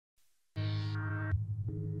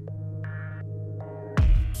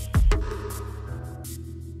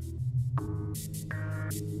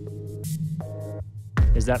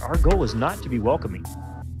is that our goal is not to be welcoming.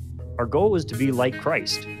 Our goal is to be like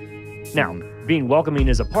Christ. Now, being welcoming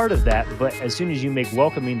is a part of that, but as soon as you make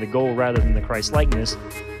welcoming the goal rather than the Christ likeness,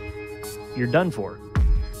 you're done for.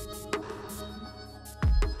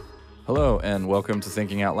 Hello, and welcome to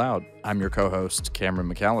Thinking Out Loud. I'm your co-host,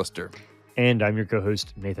 Cameron McAllister. And I'm your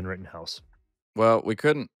co-host, Nathan Rittenhouse. Well, we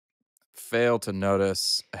couldn't fail to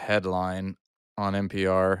notice a headline on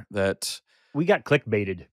NPR that we got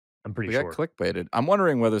clickbaited, I'm pretty sure. We got clickbaited. I'm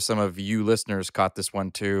wondering whether some of you listeners caught this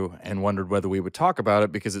one too and wondered whether we would talk about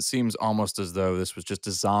it, because it seems almost as though this was just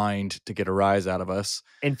designed to get a rise out of us.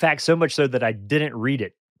 In fact, so much so that I didn't read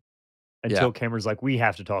it until Cameron's like, we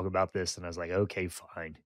have to talk about this. And I was like, okay,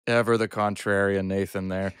 fine. Ever the contrarian Nathan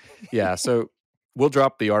there. Yeah, so we'll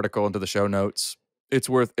drop the article into the show notes. It's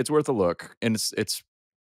worth a look, and it's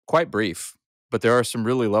quite brief, but there are some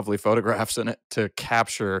really lovely photographs in it to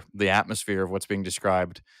capture the atmosphere of what's being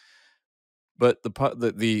described. But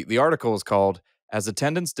the article is called "As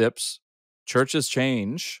Attendance Dips, Churches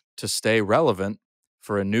Change to Stay Relevant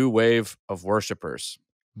for a New Wave of Worshipers."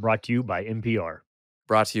 Brought to you by NPR.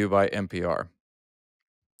 Brought to you by NPR.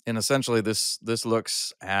 And essentially, this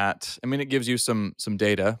looks at, I mean, it gives you some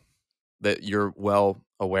data that you're well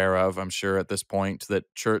aware of, I'm sure, at this point,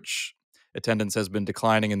 that church attendance has been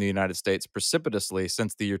declining in the United States precipitously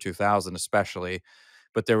since the year 2000, especially.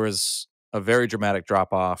 But there was a very dramatic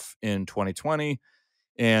drop-off in 2020.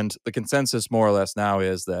 And the consensus, more or less, now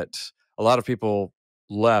is that a lot of people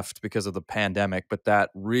left because of the pandemic, but that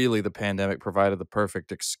really the pandemic provided the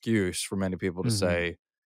perfect excuse for many people to say,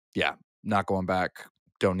 yeah, not going back.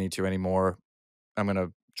 Don't need to anymore. I'm going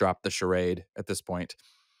to drop the charade at this point.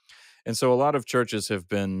 And so a lot of churches have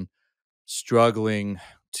been struggling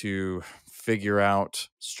to figure out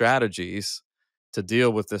strategies to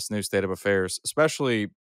deal with this new state of affairs, especially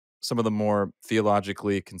some of the more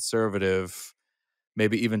theologically conservative,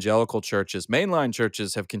 maybe evangelical churches. Mainline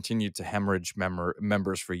churches have continued to hemorrhage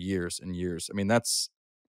members for years and years. I mean, that's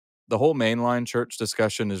the whole mainline church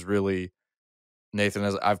discussion is really, Nathan,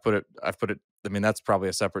 as I've put it, I mean, that's probably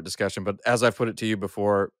a separate discussion, but as I've put it to you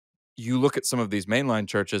before, you look at some of these mainline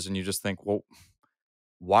churches and you just think, well,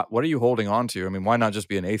 what are you holding on to? I mean, why not just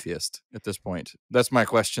be an atheist at this point? That's my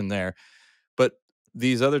question there. But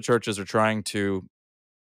these other churches are trying to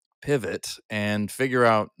pivot and figure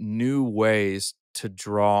out new ways to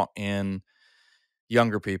draw in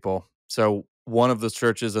younger people. So one of the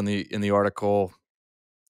churches in the article,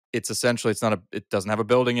 it's essentially, it doesn't have a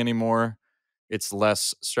building anymore. It's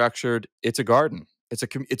less structured. It's a garden. It's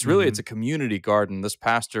a community garden. This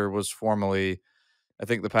pastor was formerly, I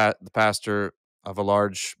think, the pastor of a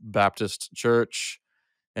large Baptist church,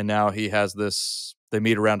 and now he has this. They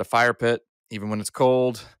meet around a fire pit, even when it's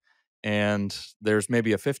cold, and there's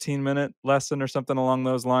maybe a 15-minute lesson or something along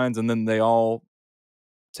those lines, and then they all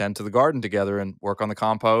tend to the garden together and work on the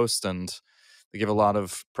compost, and they give a lot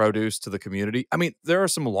of produce to the community. I mean, there are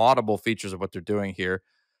some laudable features of what they're doing here.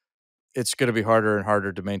 It's going to be harder and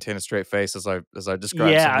harder to maintain a straight face as I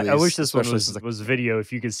described. Yeah, some of these, I wish this one was video.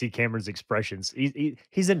 If you could see Cameron's expressions,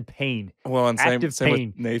 he's in pain. Well, and active same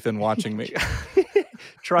pain. with Nathan watching me,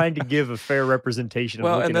 trying to give a fair representation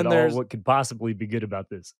of looking at all what could possibly be good about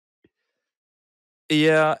this.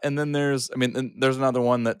 Yeah, and then there's another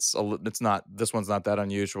one that's not. This one's not that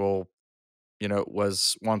unusual. You know, it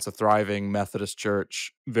was once a thriving Methodist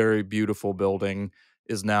church, very beautiful building,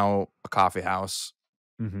 is now a coffee house.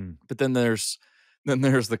 Mm-hmm. But then there's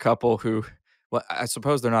the couple who, well, I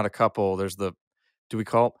suppose they're not a couple. There's the, do we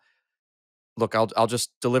call? Look, I'll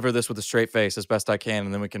just deliver this with a straight face as best I can,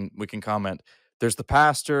 and then we can comment. There's the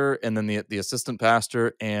pastor, and then the assistant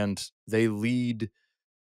pastor, and they lead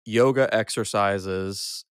yoga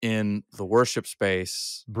exercises in the worship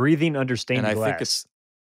space, breathing under stained glass. And I think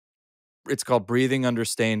it's called breathing under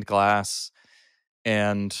stained glass,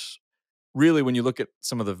 and really, when you look at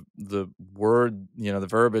some of the word, the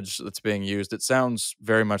verbiage that's being used, it sounds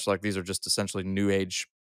very much like these are just essentially New Age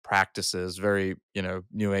practices, very,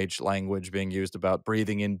 New Age language being used about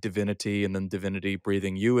breathing in divinity and then divinity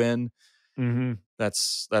breathing you in. Mm-hmm.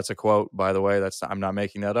 That's a quote, by the way. I'm not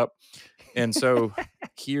making that up. And so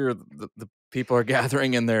here, the people are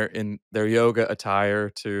gathering in their yoga attire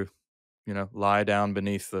to, lie down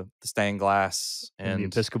beneath the stained glass in the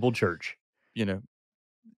Episcopal Church.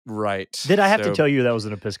 Right. Did I have to tell you that was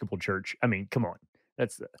an Episcopal church? I mean, come on.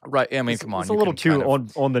 That's right. I mean, come on. It's a little too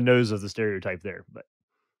on the nose of the stereotype there, but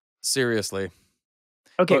seriously.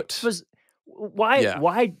 Okay. But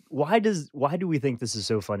why do we think this is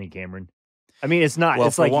so funny, Cameron? I mean, it's not. Well,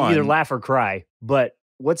 it's like you either laugh or cry. But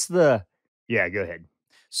what's the? Yeah, go ahead.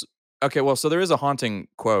 Okay, well, so there is a haunting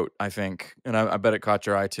quote, I think, and I bet it caught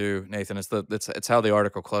your eye too, Nathan. It's how the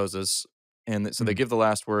article closes, and so they Mm, give the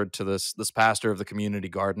last word to this pastor of the community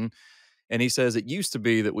garden, and he says it used to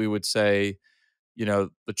be that we would say,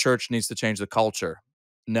 the church needs to change the culture.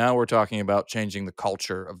 Now we're talking about changing the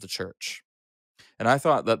culture of the church, and I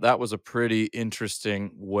thought that that was a pretty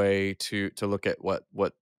interesting way to look at what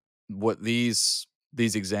these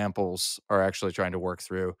examples are actually trying to work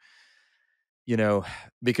through. You know,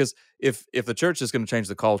 because if the church is going to change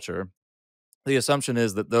the culture, the assumption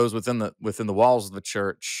is that those within the walls of the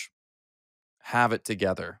church have it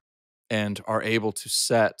together and are able to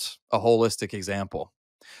set a holistic example.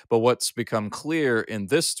 But what's become clear in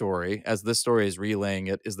this story, as this story is relaying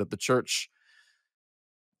it, is that the church,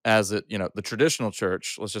 the traditional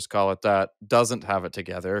church, let's just call it that, doesn't have it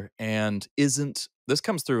together and isn't, this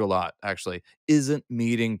comes through a lot actually, isn't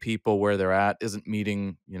meeting people where they're at, isn't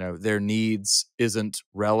meeting, their needs, isn't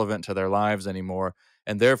relevant to their lives anymore.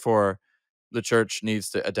 And therefore, the church needs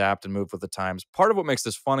to adapt and move with the times. Part of what makes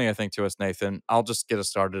this funny, I think, to us, Nathan, I'll just get us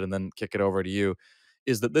started and then kick it over to you,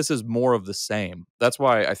 is that this is more of the same. That's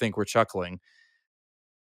why I think we're chuckling.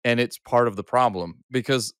 And it's part of the problem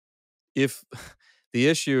because if the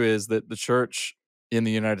issue is that the church in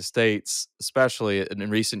the United States, especially in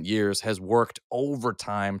recent years, has worked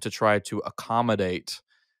overtime to try to accommodate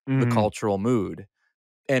the mhm, cultural mood.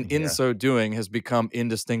 And in yeah. so doing, has become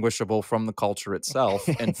indistinguishable from the culture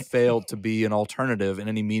itself and failed to be an alternative in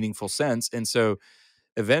any meaningful sense. And so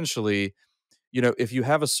eventually,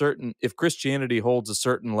 if Christianity holds a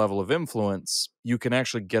certain level of influence, you can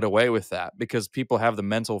actually get away with that because people have the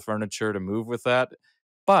mental furniture to move with that.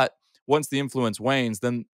 But once the influence wanes,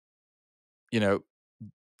 then, you know,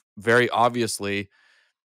 very obviously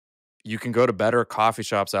you can go to better coffee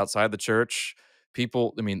shops outside the church.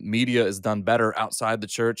 Media is done better outside the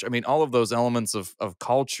church. I mean, all of those elements of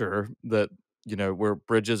culture that, where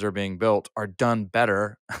bridges are being built are done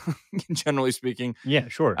better, generally speaking, Yeah,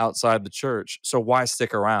 sure. outside the church. So why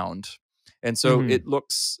stick around? And so Mhm. it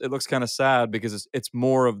looks kind of sad because it's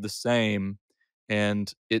more of the same,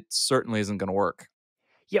 and it certainly isn't going to work.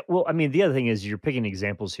 Yeah, well, I mean, the other thing is you're picking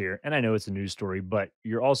examples here, and I know it's a news story, but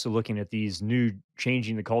you're also looking at these new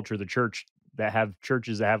changing the culture of the church that have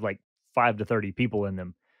churches that have like 5 to 30 people in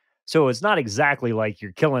them. So it's not exactly like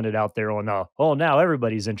you're killing it out there on, oh, now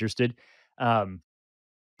everybody's interested. Um,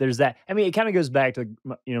 there's that. I mean, it kind of goes back to,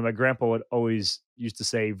 my grandpa would always used to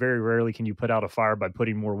say, very rarely can you put out a fire by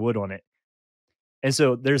putting more wood on it. And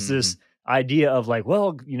so there's Hmm. this idea of like,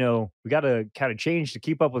 well, we got to kind of change to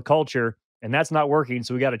keep up with culture, and that's not working.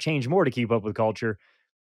 So we got to change more to keep up with culture.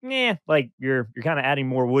 Yeah, like you're kind of adding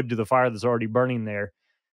more wood to the fire that's already burning there,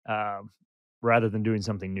 um, rather than doing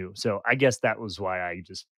something new. So I guess that was why I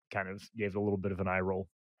just kind of gave it a little bit of an eye roll.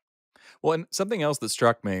 Well, and something else that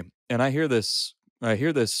struck me, and I hear this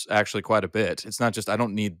actually quite a bit. It's not just I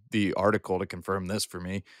don't need the article to confirm this for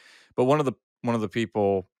me, but one of the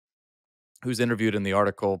people who's interviewed in the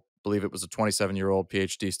article, believe it was a 27-year-old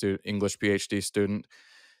PhD student, English PhD student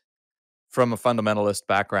from a fundamentalist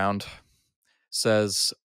background,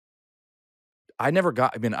 says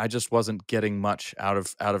I just wasn't getting much out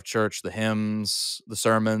of church, the hymns, the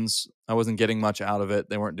sermons. I wasn't getting much out of it.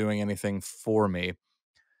 They weren't doing anything for me.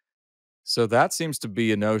 So that seems to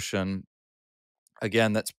be a notion,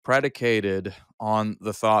 again, that's predicated on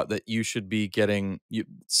the thought that you should be getting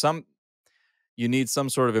you need some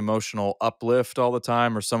sort of emotional uplift all the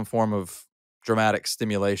time or some form of dramatic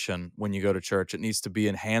stimulation when you go to church. It needs to be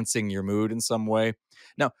enhancing your mood in some way.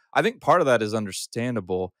 Now, I think part of that is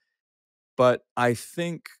understandable, but I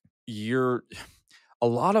think you're a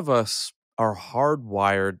lot of us are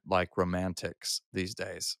hardwired like romantics these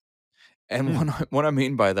days. And Hmm. what I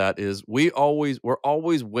mean by that is we're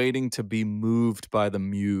always waiting to be moved by the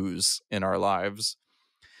muse in our lives.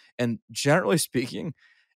 And generally speaking,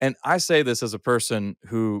 and I say this as a person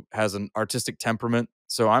who has an artistic temperament,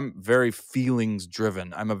 so I'm very feelings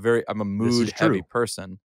driven. I'm a This mood is heavy true.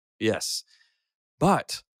 person. Yes.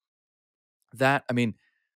 But that I mean,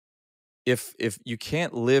 if you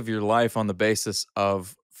can't live your life on the basis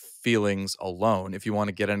of feelings alone, if you want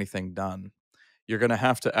to get anything done, you're going to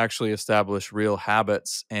have to actually establish real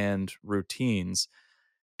habits and routines.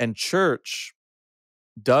 And church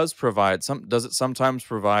does it sometimes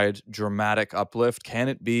provide dramatic uplift? Can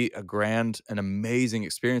it be a grand and amazing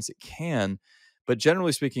experience? It can, but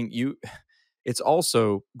generally speaking, it's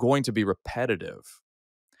also going to be repetitive.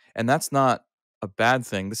 And that's not a bad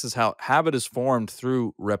thing. This is how habit is formed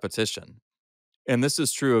through repetition. And this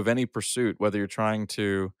is true of any pursuit, whether you're trying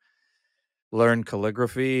to learn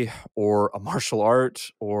calligraphy or a martial art,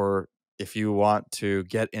 or if you want to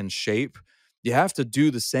get in shape. You have to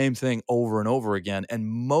do the same thing over and over again, and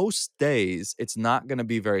most days, it's not gonna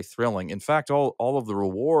be very thrilling. In fact, all of the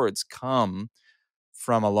rewards come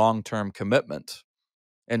from a long-term commitment,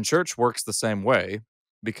 and church works the same way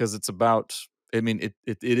because it's about I mean,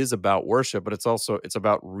 it is about worship, but it's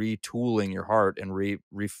about retooling your heart and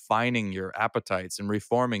refining your appetites and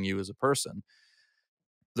reforming you as a person.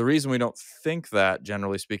 The reason we don't think that,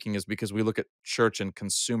 generally speaking, is because we look at church in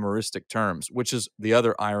consumeristic terms, which is the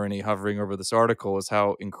other irony hovering over this article is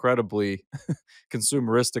how incredibly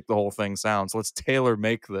consumeristic the whole thing sounds. Let's tailor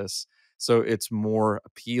make this so it's more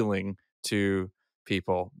appealing to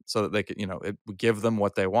people so that they could, give them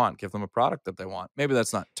what they want, give them a product that they want. Maybe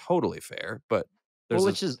that's not totally fair, but Well, there's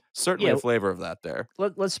which is certainly yeah. a flavor of that there.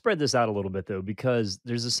 Let's spread this out a little bit though, because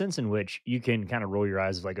there's a sense in which you can kind of roll your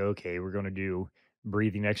eyes of like, okay, we're going to do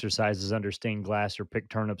breathing exercises under stained glass or pick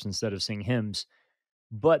turnips instead of sing hymns.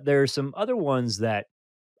 But there are some other ones that,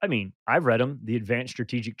 I mean, I've read them, the advanced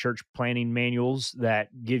strategic church planning manuals that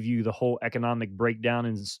give you the whole economic breakdown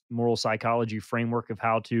and moral psychology framework of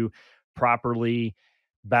how to properly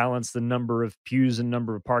balance the number of pews and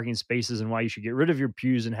number of parking spaces and why you should get rid of your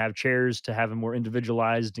pews and have chairs to have them more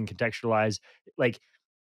individualized and contextualized. Like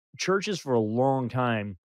churches for a long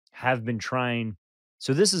time have been trying.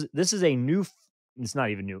 So this is a new it's not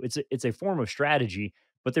even new. It's a form of strategy,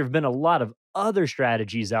 but there've been a lot of other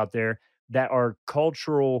strategies out there that are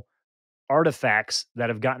cultural artifacts that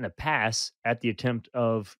have gotten a pass at the attempt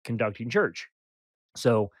of conducting church.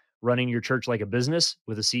 So, running your church like a business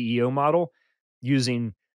with a CEO model,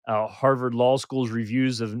 using Harvard Law School's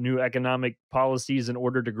reviews of new economic policies in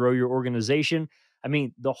order to grow your organization. I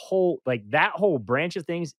mean, the whole, like that whole branch of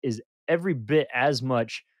things is every bit as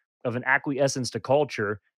much of an acquiescence to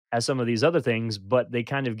culture as some of these other things, but they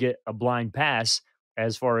kind of get a blind pass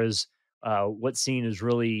as far as what's seen as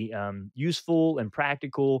really useful and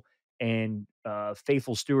practical and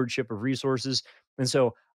faithful stewardship of resources. And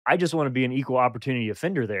so, I just want to be an equal opportunity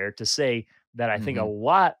offender there to say that I think a Mhm.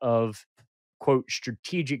 lot of quote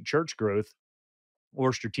strategic church growth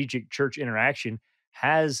or strategic church interaction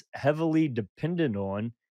has heavily depended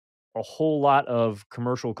on a whole lot of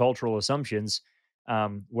commercial cultural assumptions,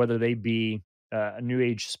 whether they be a new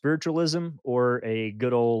age spiritualism or a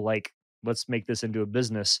good old like let's make this into a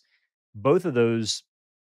business. Both of those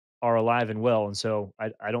are alive and well, and so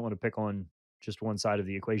I don't want to pick on just one side of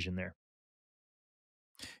the equation there.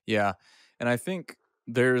 Yeah, and I think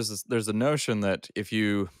there's a notion that if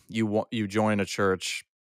you join a church,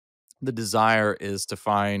 the desire is to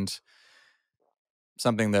find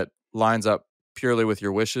something that lines up purely with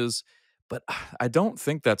your wishes, but I don't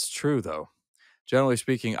think that's true though. Generally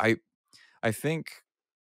speaking, I think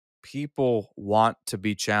people want to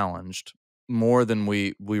be challenged more than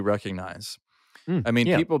we recognize. Mm, I mean,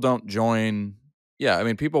 yeah. people don't join yeah, I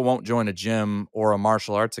mean, people won't join a gym or a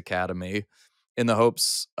martial arts academy in the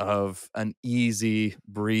hopes of an easy,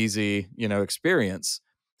 breezy, experience.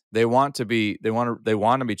 They want to be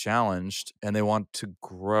challenged and they want to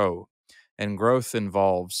grow. And growth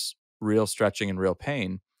involves real stretching and real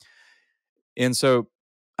pain. And so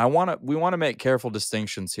we want to make careful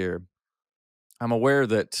distinctions here. I'm aware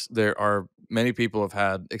that there are many people have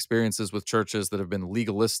had experiences with churches that have been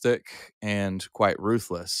legalistic and quite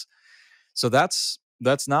ruthless. So that's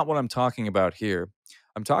not what I'm talking about here.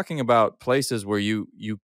 I'm talking about places where you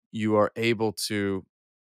are able to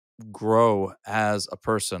grow as a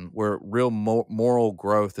person, where real moral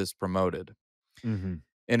growth is promoted. Hmm.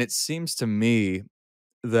 And it seems to me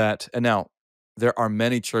that and now there are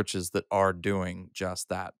many churches that are doing just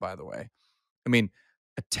that, by the way. I mean,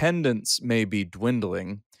 attendance may be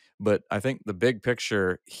dwindling, but I think the big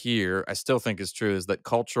picture here, I still think is true, is that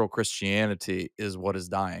cultural Christianity is what is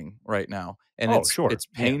dying right now. And Oh, it's sure. Yeah.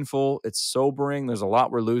 painful, it's sobering, there's a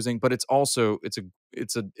lot we're losing, but it's also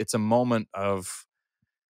it's a moment of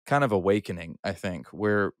kind of awakening, I think,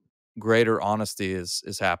 where greater honesty is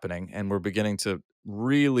happening and we're beginning to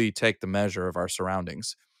really take the measure of our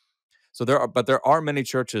surroundings. So there are many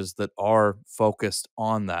churches that are focused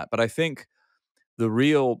on that. But I think the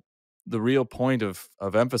real the real point of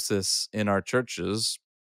emphasis in our churches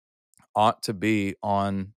ought to be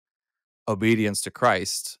on obedience to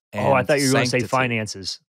Christ Oh, I and thought you were gonna say sanctity.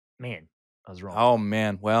 finances. Man, I was wrong. Oh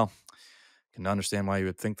man, well, can understand why you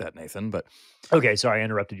would think that, Nathan, but Okay, sorry, I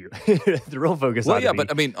interrupted you. The real focus well, ought to yeah, but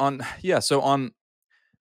be I mean so on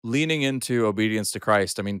leaning into obedience to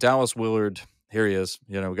Christ. I mean, Dallas Willard, here he is.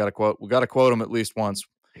 We got to quote him at least once.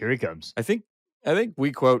 here he comes. I think I think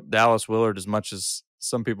we quote Dallas Willard as much as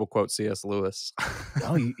some people quote C.S. Lewis.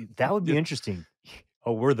 Oh, that would be interesting.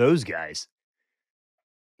 Oh, we're those guys.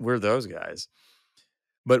 We're those guys.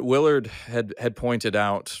 But Willard had pointed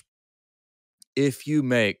out if you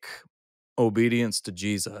make obedience to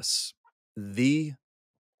Jesus the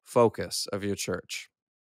focus of your church,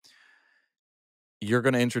 you're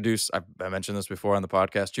going to introduce. I mentioned this before on the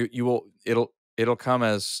podcast. You will it'll come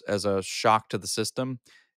as a shock to the system,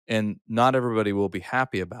 and not everybody will be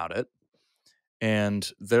happy about it. And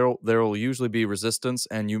there'll usually be resistance,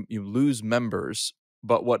 and you lose members.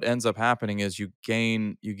 But what ends up happening is you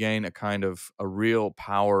gain a kind of a real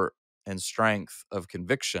power and strength of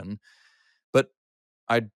conviction. But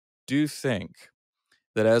I do think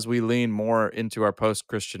that as we lean more into our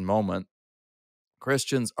post-Christian moment,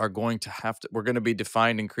 Christians are going to we're going to be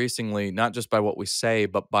defined increasingly not just by what we say,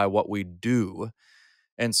 but by what we do.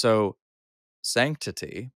 And so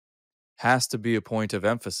sanctity has to be a point of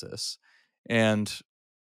emphasis. And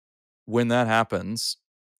when that happens,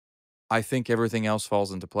 I think everything else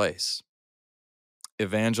falls into place.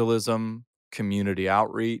 Evangelism, community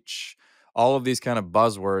outreach, all of these kind of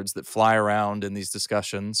buzzwords that fly around in these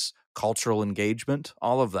discussions, cultural engagement,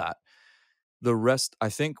 all of that. The rest, I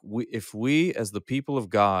think if we as the people of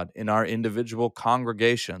God in our individual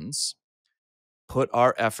congregations put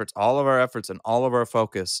our efforts, all of our efforts and all of our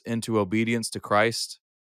focus into obedience to Christ,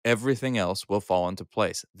 everything else will fall into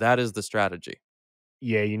place. That is the strategy.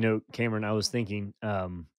 Yeah, Cameron, I was thinking,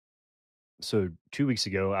 so 2 weeks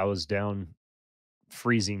ago, I was down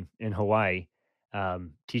freezing in Hawaii,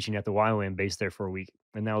 teaching at the YWAM base there for a week,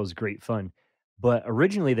 and that was great fun. But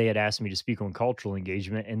originally, they had asked me to speak on cultural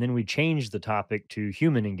engagement, and then we changed the topic to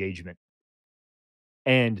human engagement,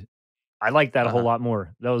 and I like that a whole Uh-huh. lot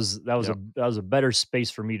more. Yep. That was a better space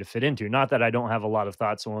for me to fit into. Not that I don't have a lot of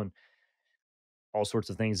thoughts on all sorts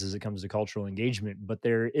of things as it comes to cultural engagement, but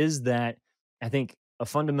there is that, I think, a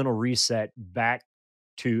fundamental reset back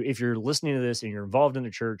to, if you're listening to this and you're involved in the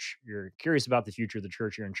church, you're curious about the future of the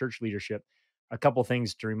church, you're in church leadership, a couple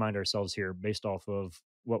things to remind ourselves here based off of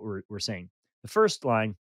what we're saying. The first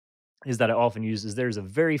line is that I often use is there's a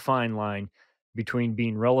very fine line between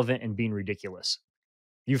being relevant and being ridiculous.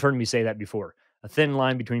 You've heard me say that before. A thin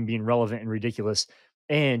line between being relevant and ridiculous.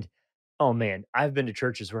 And oh man, I've been to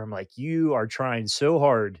churches where I'm like, you are trying so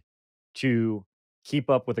hard to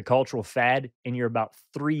keep up with a cultural fad and you're about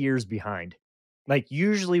 3 years behind. Like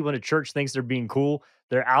usually when a church thinks they're being cool,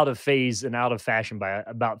 they're out of phase and out of fashion by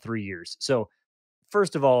about 3 years. So,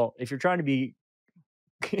 first of all, if you're trying to be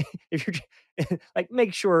if you're like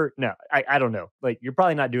make sure no, I don't know. Like you're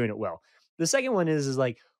probably not doing it well. The second one is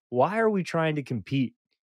like why are we trying to compete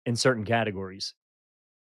in certain categories?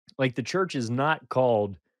 Like the church is not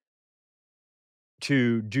called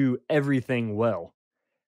to do everything well.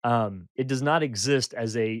 It does not exist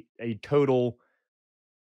as a total.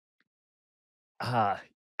 Uh,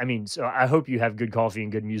 I mean, so I hope you have good coffee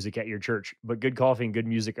and good music at your church, but good coffee and good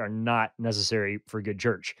music are not necessary for good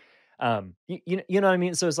church. You know what I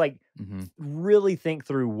mean? So it's like Hmm. really think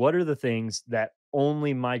through what are the things that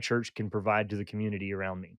only my church can provide to the community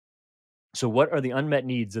around me. So, what are the unmet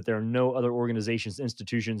needs that there are no other organizations,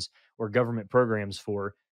 institutions, or government programs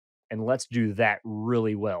for? And let's do that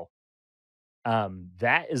really well.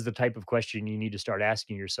 That is the type of question you need to start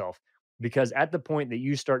asking yourself because at the point that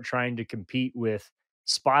you start trying to compete with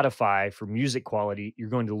Spotify for music quality, you're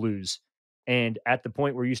going to lose. And at the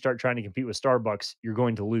point where you start trying to compete with Starbucks, you're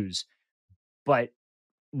going to lose. But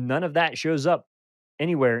none of that shows up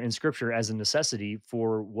anywhere in scripture as a necessity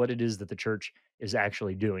for what it is that the church is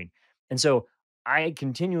actually doing. And so I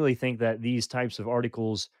continually think that these types of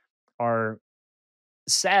articles are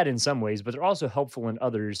sad in some ways, but they're also helpful in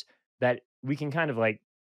others that we can kind of like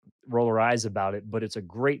roll our eyes about it. But it's a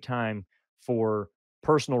great time for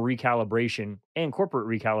personal recalibration and corporate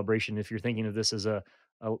recalibration if you're thinking of this as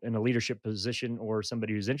in a leadership position or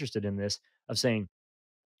somebody who's interested in this of saying,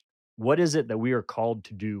 what is it that we are called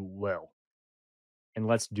to do well? And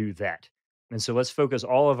let's do that. And so let's focus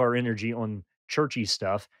all of our energy on churchy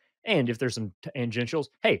stuff. And if there's some tangentials,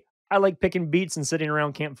 hey, I like picking beats and sitting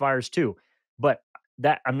around campfires too. But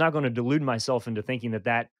that I'm not going to delude myself into thinking that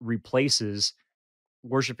that replaces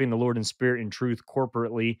worshiping the Lord in spirit and truth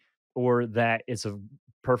corporately, or that it's a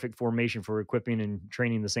perfect formation for equipping and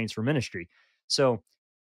training the saints for ministry. So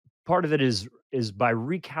part of it is by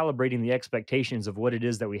recalibrating the expectations of what it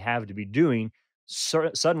is that we have to be doing.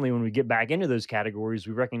 Suddenly when we get back into those categories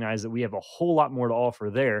we recognize that we have a whole lot more to offer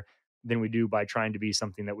there than we do by trying to be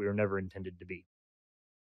something that we were never intended to be.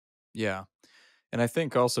 Yeah. And I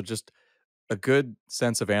think also just a good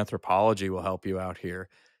sense of anthropology will help you out here.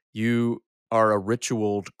 You are a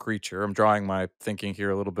ritualed creature. I'm drawing my thinking here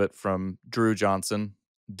a little bit from Drew Johnson,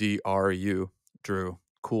 DRU, Drew,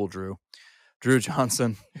 cool Drew. Drew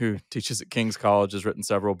Johnson, who teaches at King's College, has written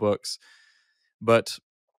several books. But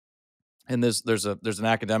And there's an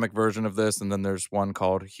academic version of this, and then there's one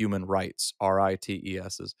called human rights,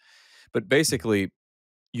 RITES. But basically,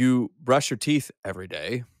 you brush your teeth every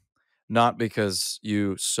day, not because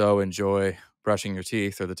you so enjoy brushing your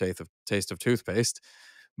teeth or the taste of toothpaste,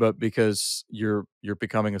 but because you're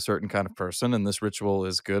becoming a certain kind of person, and this ritual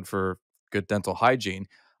is good for good dental hygiene.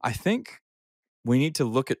 I think we need to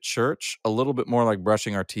look at church a little bit more like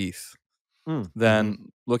brushing our teeth Mm, hmm.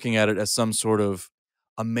 than looking at it as some sort of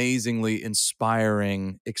amazingly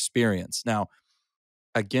inspiring experience. Now,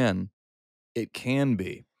 again, it can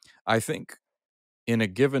be. I think in a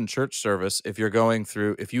given church service, if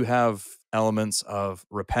you have elements of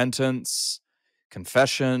repentance,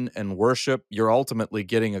 confession, and worship, you're ultimately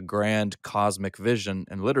getting a grand cosmic vision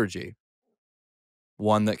and liturgy,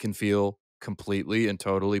 one that can feel completely and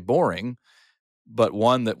totally boring, but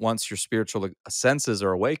one that once your spiritual senses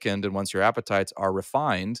are awakened and once your appetites are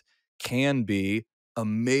refined, can be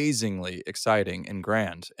amazingly exciting and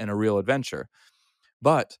grand and a real adventure.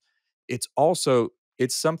 But it's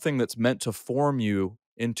something that's meant to form you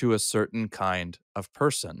into a certain kind of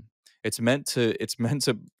person. It's meant to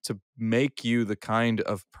make you the kind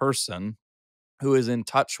of person who is in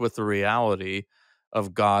touch with the reality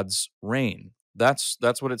of God's reign. That's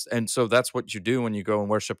what it's and so that's what you do when you go and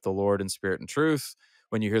worship the Lord in spirit and truth,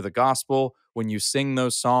 when you hear the gospel, when you sing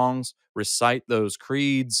those songs, recite those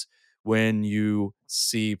creeds, when you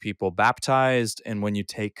see people baptized, and when you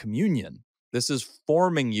take communion. This is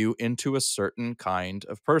forming you into a certain kind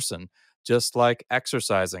of person, just like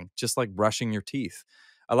exercising, just like brushing your teeth.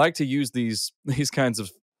 I like to use these kinds of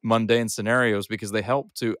mundane scenarios because they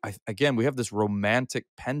help to again, we have this romantic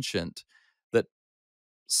penchant that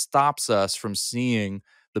stops us from seeing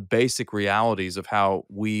the basic realities of how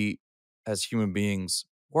we as human beings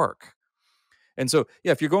work. And so,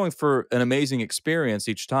 yeah, if you're going for an amazing experience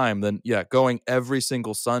each time, then yeah, going every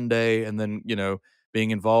single Sunday and then,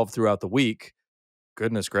 being involved throughout the week,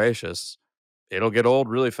 goodness gracious, it'll get old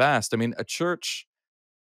really fast. I mean, a church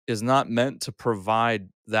is not meant to provide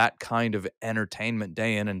that kind of entertainment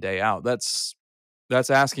day in and day out. That's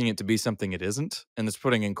asking it to be something it isn't, and it's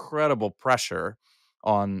putting incredible pressure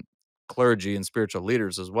on clergy and spiritual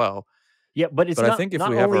leaders as well. Yeah, but it's But I not think if not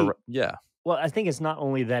we have only. yeah, Well, I think it's not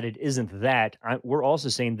only that it isn't that. We're also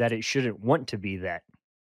saying that it shouldn't want to be that.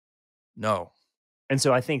 no, And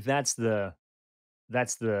so I think that's the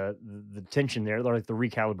tension there, like the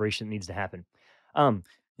recalibration that needs to happen. Um,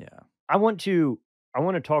 yeah, I want to I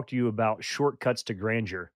want to talk to you about shortcuts to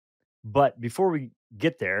grandeur. But before we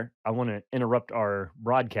get there, I want to interrupt our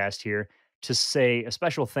broadcast here to say a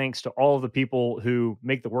special thanks to all of the people who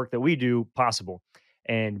make the work that we do possible.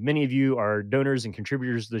 And many of you are donors and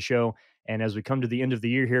contributors to the show. And as we come to the end of the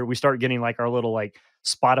year here, we start getting like our little like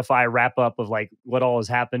Spotify wrap up of like what all has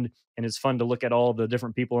happened. And it's fun to look at all the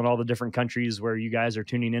different people in all the different countries where you guys are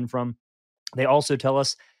tuning in from. They also tell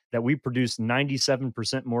us that we produce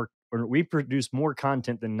 97% more, or we produce more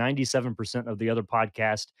content than 97% of the other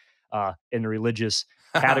podcast in the religious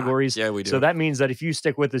categories. yeah, we So do. that means that if you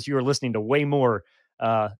stick with us, you are listening to way more,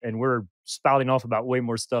 and we're spouting off about way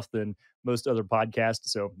more stuff than most other podcasts.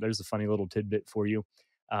 So there's a funny little tidbit for you.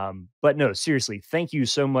 But no, seriously, thank you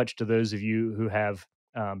so much to those of you who have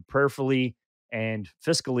prayerfully and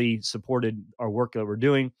fiscally supported our work that we're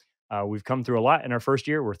doing. We've come through a lot in our first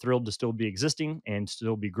year. We're thrilled to still be existing and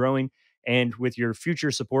still be growing. And with your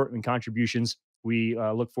future support and contributions, we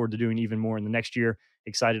look forward to doing even more in the next year.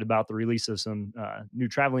 Excited about the release of some new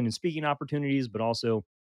traveling and speaking opportunities, but also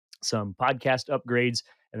some podcast upgrades,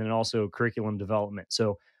 and then also curriculum development.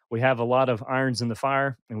 So we have a lot of irons in the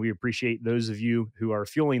fire, and we appreciate those of you who are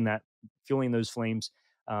fueling those flames.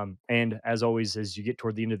 And as always, as you get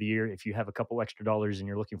toward the end of the year, if you have a couple extra dollars and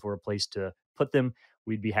you're looking for a place to put them,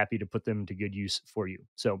 we'd be happy to put them to good use for you.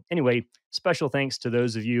 So anyway, special thanks to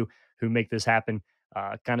those of you who make this happen.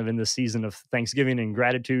 Kind of in this season of Thanksgiving and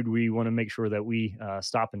gratitude, we want to make sure that we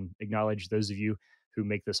stop and acknowledge those of you who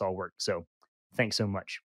make this all work. So thanks so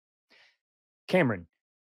much. Cameron,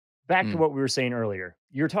 back to Mm. what we were saying earlier.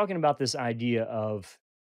 You're talking about this idea of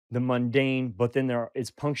the mundane, but then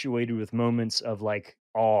it's punctuated with moments of like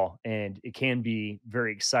awe, and it can be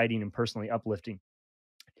very exciting and personally uplifting.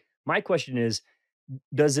 My question is,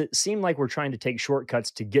 does it seem like we're trying to take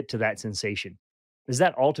shortcuts to get to that sensation? Is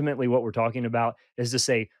that ultimately what we're talking about? Is to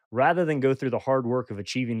say, rather than go through the hard work of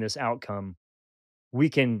achieving this outcome, we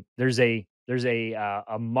can there's a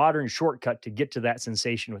modern shortcut to get to that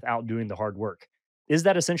sensation without doing the hard work. Is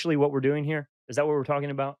that essentially what we're doing here? Is that what we're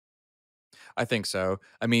talking about? I think so.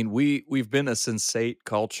 I mean, we've been a sensate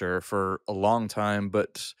culture for a long time,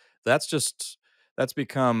 but that's just that's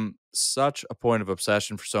become such a point of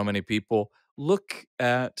obsession for so many people. look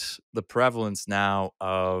at the prevalence now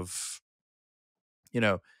of, you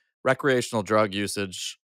know, recreational drug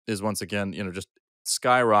usage is once again, just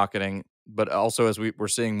skyrocketing. But also, as we're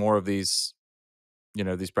seeing more of these,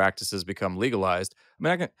 these practices become legalized.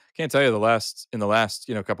 I mean, can't tell you in the last,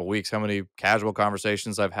 couple weeks how many casual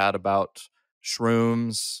conversations I've had about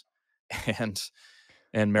shrooms and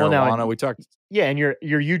Well, now, marijuana. We talked yeah, and your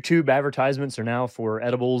YouTube advertisements are now for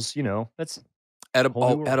edibles. That's a whole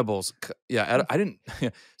new world. edibles. Yeah, I didn't.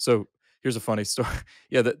 So here's a funny story.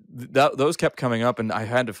 Yeah, those kept coming up, and I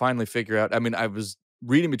had to finally figure out. I mean, I was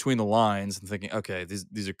reading between the lines and thinking, okay,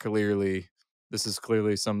 these are clearly this is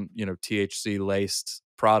clearly some THC laced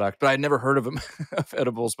product, but I'd never heard of them of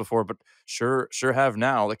edibles before. But sure have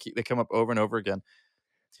now. They come up over and over again.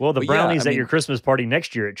 Well, the But yeah, I brownies at your mean, Christmas party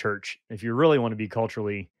next year at church, if you really want to be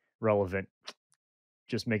culturally relevant,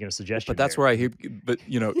 just making a but suggestion that's there. where I hear. But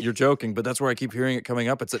you're joking, but that's where I keep hearing it coming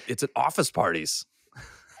up. It's at office parties.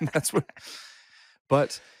 That's what.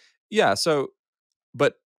 But yeah,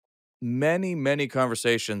 but many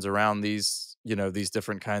conversations around these, these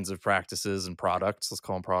different kinds of practices and products, let's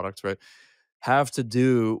call them products, right? Have to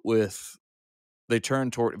do with they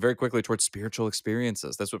turn toward very quickly towards spiritual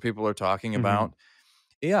experiences. That's what people are talking Mhm. about.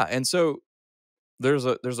 Yeah, and so there's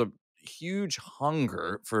a huge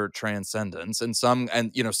hunger for transcendence and some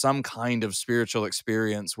kind of spiritual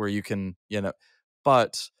experience where you can,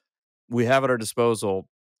 but we have at our disposal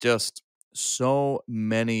just so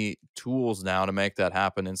many tools now to make that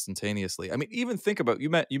happen instantaneously. I mean, even think about you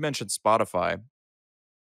mentioned Spotify.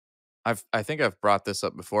 I think I've brought this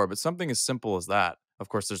up before, but something as simple as that. Of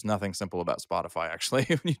course, there's nothing simple about Spotify actually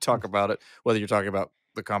when you talk about it, whether you're talking about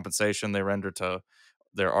the compensation they render to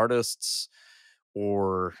their artists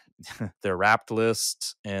or their wrapped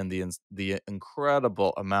list and the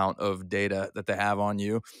incredible amount of data that they have on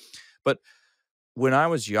you. But when I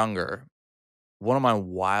was younger, one of my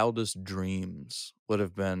wildest dreams would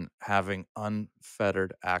have been having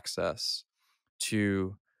unfettered access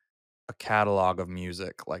to a catalog of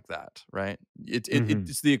music like that, right? Mhm.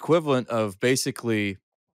 It's the equivalent of basically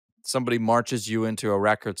somebody marches you into a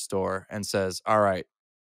record store and says, "All right,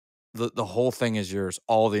 the whole thing is yours,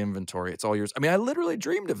 all the inventory, it's all yours." I mean, I literally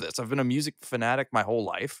dreamed of this. I've been a music fanatic my whole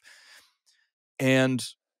life, and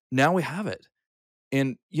now we have it.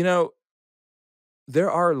 And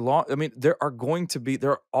there are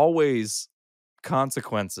always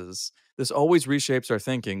consequences. This always reshapes our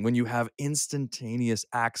thinking when you have instantaneous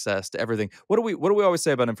access to everything. What do we always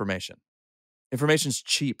say about information? Information's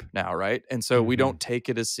cheap now, right? And so we don't Mhm. take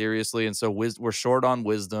it as seriously, and so we're short on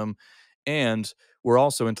wisdom, and we're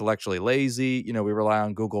also intellectually lazy. We rely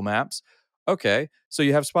on Google Maps. Okay, so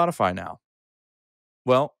you have Spotify now.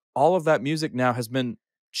 Well, all of that music now has been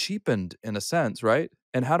cheapened in a sense, right?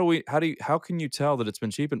 And how can you tell that it's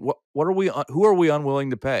been cheapened? What are who are we unwilling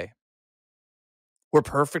to pay? We're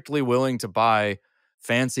perfectly willing to buy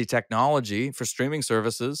fancy technology for streaming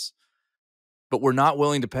services, but we're not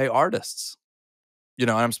willing to pay artists. And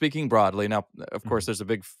I'm speaking broadly. Now, of course, Mhm. there's a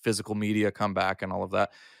big physical media comeback and all of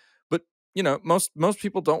that. But, most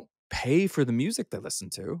people don't pay for the music they listen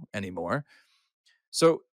to anymore.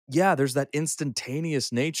 So, yeah, there's that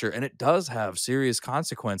instantaneous nature and it does have serious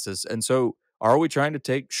consequences. And so, are we trying to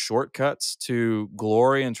take shortcuts to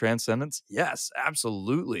glory and transcendence? Yes,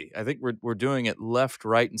 absolutely. I think we're doing it left,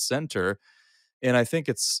 right, and center. And I think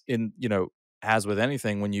it's as with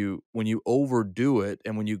anything, when you overdo it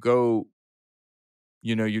and when you go,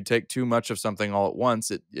 you take too much of something all at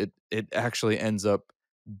once, it actually ends up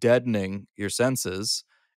deadening your senses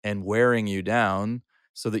and wearing you down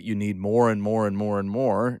so that you need more and more and more and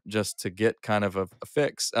more just to get kind of a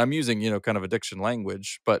fix. I'm using, kind of addiction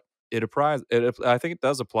language, but I think it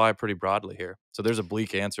does apply pretty broadly here. So there's a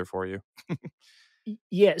bleak answer for you.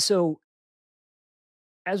 Yeah, so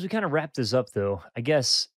as we kind of wrap this up though, I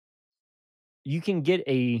guess you can get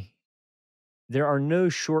a there are no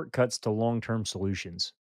shortcuts to long-term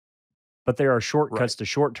solutions, but there are Right. shortcuts to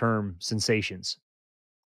short-term sensations.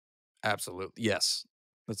 Absolutely. Yes.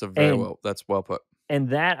 And That's well put.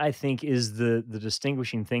 that I think is the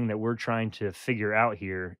distinguishing thing that we're trying to figure out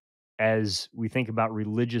here as we think about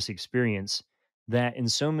religious experience, that in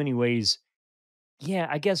so many ways, yeah,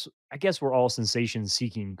 I guess we're all sensation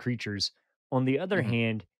seeking creatures. On the other Mhm.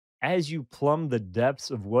 hand, as you plumb the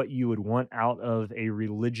depths of what you would want out of a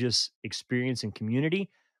religious experience and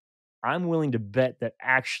community, I'm willing to bet that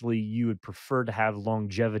actually you would prefer to have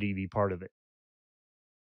longevity be part of it.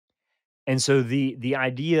 And so the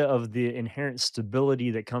idea of the inherent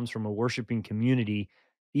stability that comes from a worshiping community,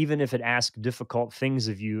 even if it asks difficult things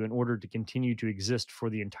of you in order to continue to exist for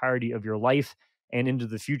the entirety of your life and into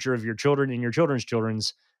the future of your children and your children's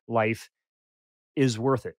children's life, is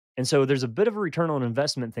worth it. And so there's a bit of a return on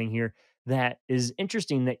investment thing here that is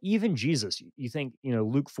interesting, that even Jesus, you think,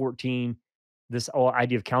 Luke 14, this whole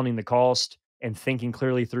idea of counting the cost and thinking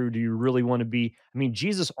clearly through, do you really want to be? I mean,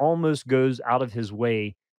 Jesus almost goes out of his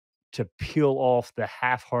way to peel off the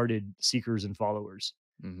half-hearted seekers and followers,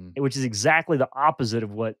 Hmm. which is exactly the opposite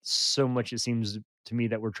of what so much it seems to me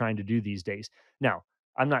that we're trying to do these days. Now,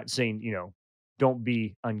 I'm not saying, don't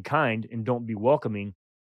be unkind and don't be welcoming,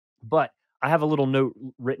 but I have a little note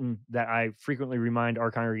written that I frequently remind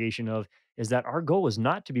our congregation of, is that our goal is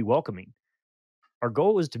not to be welcoming. Our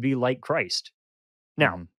goal is to be like Christ.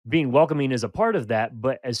 Now, Hmm. being welcoming is a part of that,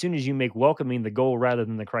 but as soon as you make welcoming the goal rather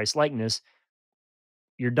than the Christ likeness,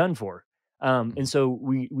 you're done for. And Hmm. so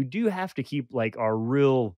we do have to keep like our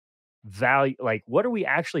real value. Like, what are we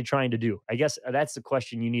actually trying to do? I guess that's the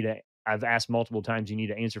question I've asked multiple times. You need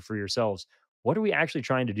to answer for yourselves. What are we actually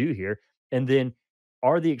trying to do here? And then,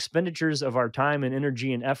 are the expenditures of our time and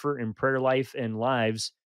energy and effort and prayer life and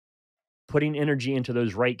lives putting energy into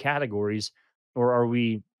those right categories, or are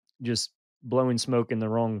we just blowing smoke in the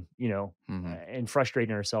wrong, Hmm. and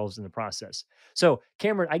frustrating ourselves in the process? So,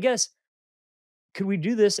 Cameron, I guess, could we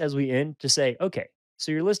do this as we end to say, okay,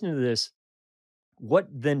 so you're listening to this. What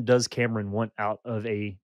then does Cameron want out of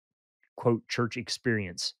a quote church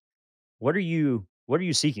experience? What are you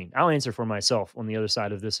seeking? I'll answer for myself on the other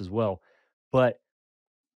side of this as well. But,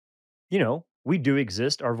 we do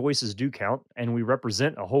exist, our voices do count, and we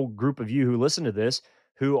represent a whole group of you who listen to this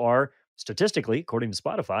who are statistically, according to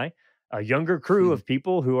Spotify, a younger crew of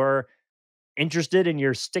people who are interested, and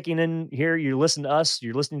you're sticking in here, you listen to us,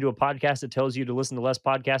 you're listening to a podcast that tells you to listen to less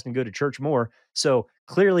podcasts and go to church more. So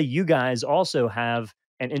clearly you guys also have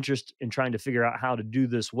an interest in trying to figure out how to do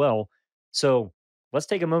this well. So let's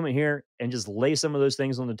take a moment here and just lay some of those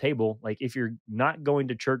things on the table. Like, if you're not going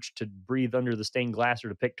to church to breathe under the stained glass or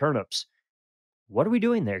to pick turnips, what are we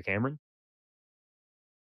doing there, Cameron?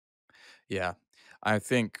 Yeah. I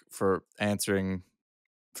think for answering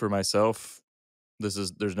for myself,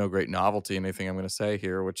 there's no great novelty in anything I'm going to say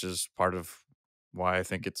here, which is part of why I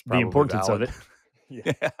think it's The probably importance of valid.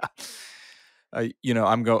 it. Yeah. Yeah.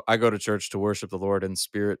 I go to church to worship the Lord in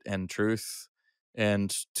spirit and truth,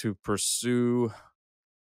 and to pursue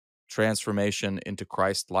transformation into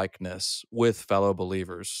Christ likeness with fellow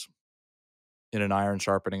believers in an iron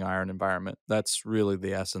sharpening iron environment. That's really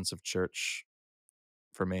the essence of church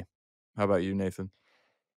for me. How about you, Nathan?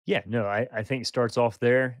 Yeah, no, I think it starts off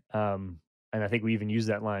there. And I think we even use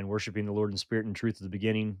that line, worshiping the Lord in spirit and truth at the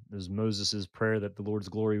beginning. There's Moses' prayer that the Lord's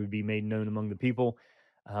glory would be made known among the people.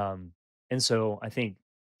 Um, and so I think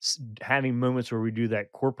having moments where we do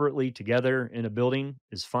that corporately together in a building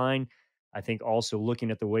is fine. I think also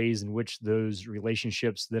looking at the ways in which those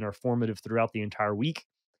relationships then are formative throughout the entire week,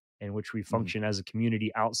 in which we Mhm. function as a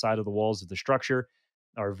community outside of the walls of the structure,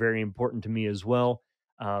 are very important to me as well.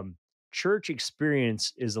 Um, Church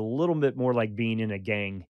experience is a little bit more like being in a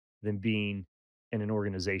gang than being in an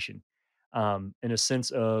organization, in a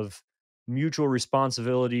sense of mutual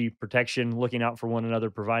responsibility, protection, looking out for one another,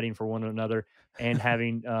 providing for one another, and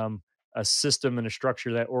having a system and a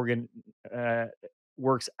structure that uh,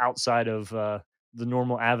 works outside of the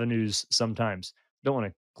normal avenues sometimes. Don't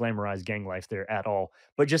want to glamorize gang life there at all,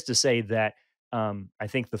 but just to say that I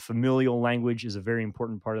think the familial language is a very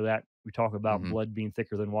important part of that. We talk about Mhm. blood being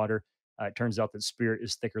thicker than water. It turns out that spirit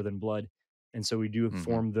is thicker than blood. And so we do Mhm.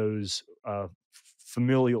 form those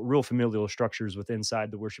real familial structures within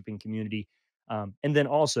inside the worshiping community. And then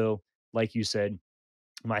also, like you said,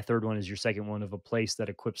 my third one is your second one, of a place that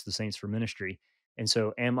equips the saints for ministry. And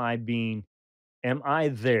so am I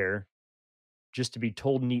there just to be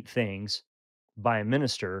told neat things by a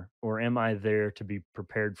minister, or am I there to be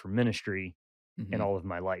prepared for ministry in Mhm. all of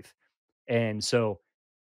my life? And so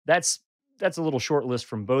that's that's a little short list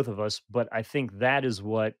from both of us, but I think that is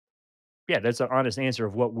what, yeah, that's an honest answer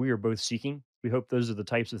of what we are both seeking. We hope those are the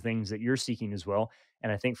types of things that you're seeking as well.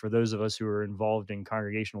 And I think for those of us who are involved in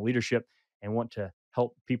congregational leadership and want to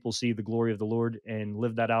help people see the glory of the Lord and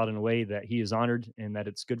live that out in a way that He is honored and that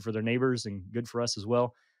it's good for their neighbors and good for us as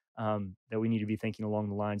well, that we need to be thinking along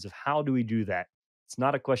the lines of, how do we do that? It's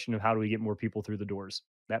not a question of how do we get more people through the doors.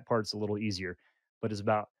 That part's a little easier, but it's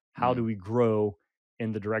about how do Mm. we grow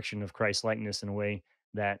in the direction of Christ likeness in a way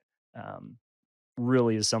that um,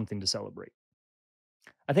 really is something to celebrate.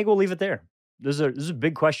 I think we'll leave it there. Those are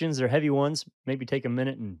big questions. They're heavy ones. Maybe take a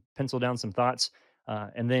minute and pencil down some thoughts,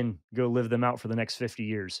 and then go live them out for the next 50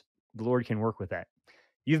 years. The Lord can work with that.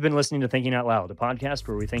 You've been listening to Thinking Out Loud, a podcast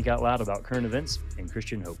where we think out loud about current events and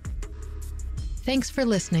Christian hope. Thanks for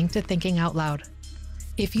listening to Thinking Out Loud.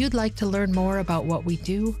 If you'd like to learn more about what we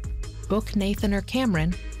do, book Nathan or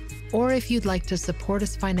Cameron, Or if you'd like to support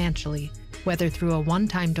us financially, whether through a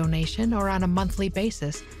one-time donation or on a monthly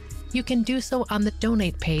basis, you can do so on the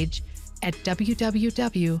donate page at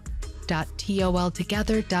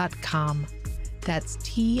www.toltogether.com. That's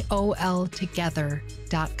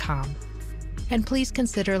toltogether.com. And please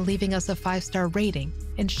consider leaving us a 5-star rating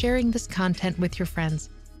and sharing this content with your friends.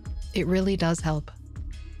 It really does help.